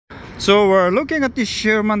So we're looking at this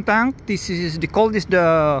Sherman tank. They call this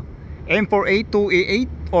the M4A2E8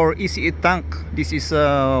 or EC8 tank. This is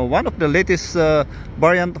one of the latest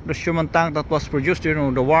variant of the Sherman tank that was produced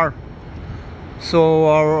during the war. So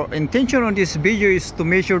our intention on this video is to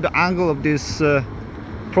measure the angle of this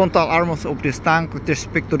frontal arms of this tank with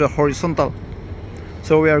respect to the horizontal.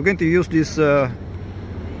 So we are going to use this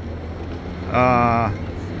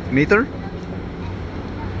meter.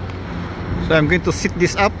 So I'm going to set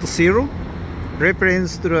this up to 0,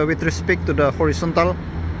 reference to the, with respect to the horizontal.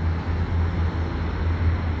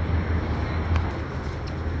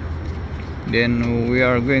 Then we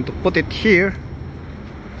are going to put it here.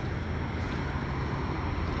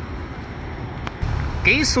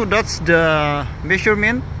 Okay, so that's the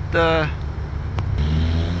measurement. That's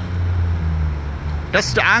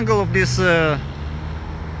the angle of this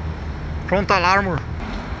frontal armor.